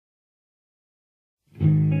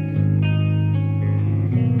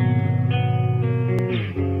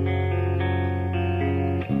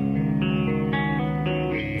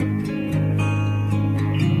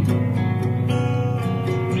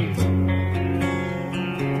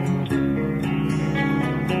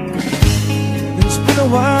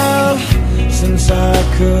since I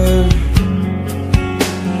could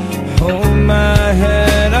hold my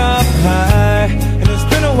head up high. And it's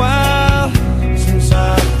been a while since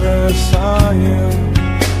I first saw you.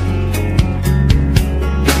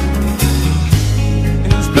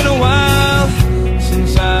 And it's been a while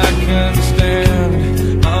since I could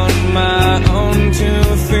stand on my own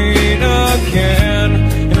 2 feet again.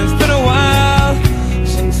 And it's been a while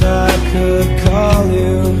since I could call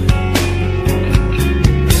you.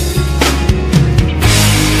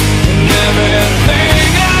 And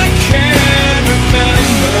everything I can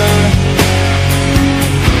remember,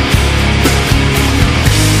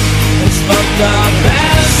 it's fucked up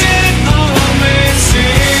as it all may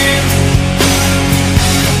seem.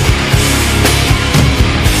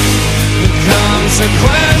 The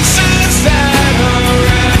consequences that are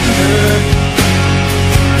rendered,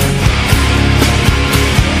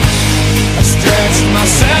 I stretched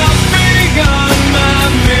myself beyond my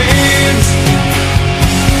means.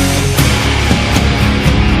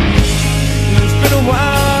 And it's been a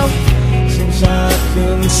while since I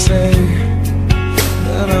can say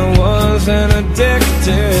that I wasn't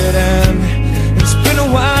addicted. And it's been a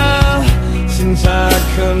while since I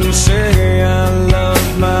couldn't say I love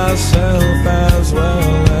myself as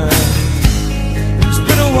well. And it's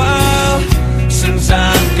been a while since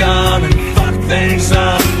I've gone and fucked things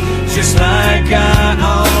up just like I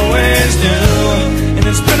always do. And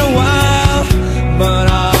it's been a while, but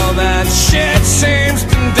all that shit seems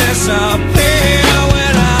to disappear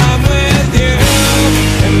when I'm with you.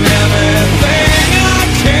 And everything I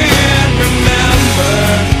can't remember,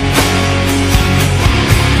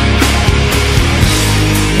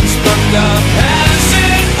 it's fucked up as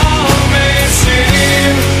it all may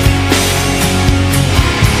seem.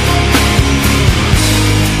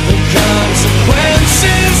 The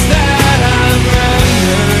consequences that I've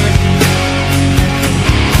rendered,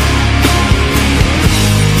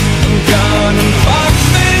 I'm gonna fuck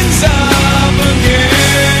things up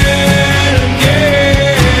again, again.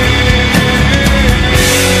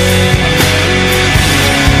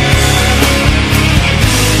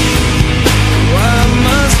 Why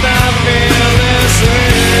must I feel this way?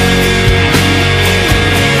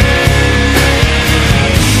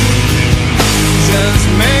 Just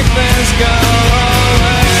make this go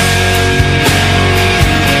away.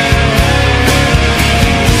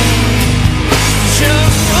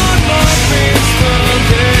 Just one more peaceful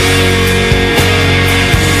day.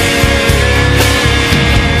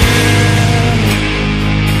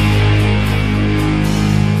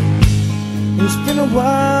 It's been a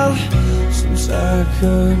while since I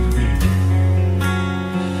could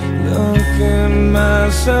look at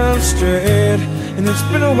myself straight. And it's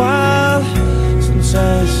been a while since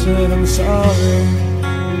I said I'm sorry.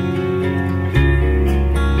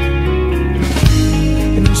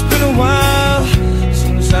 And it's been a while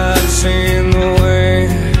since I've seen the way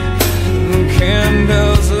the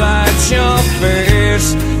candles light your face.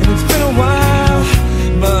 And it's been a while,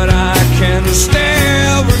 but I can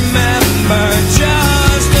still remember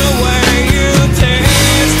just the way you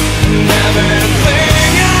taste. And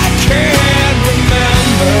everything I can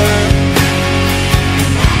remember,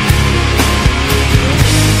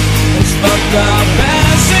 it's fucked up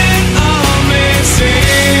as it all may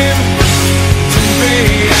seem to me.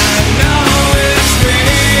 I know it's me.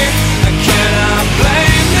 I cannot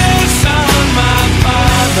blame this on my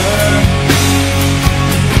father.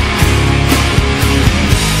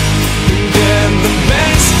 He did the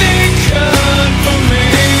best he could for me.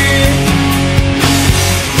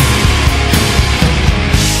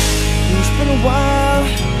 It's been a while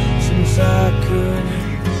since I could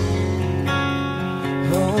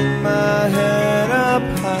hold my head up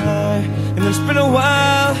high. And it's been a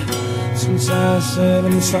while since I said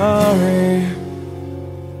I'm sorry.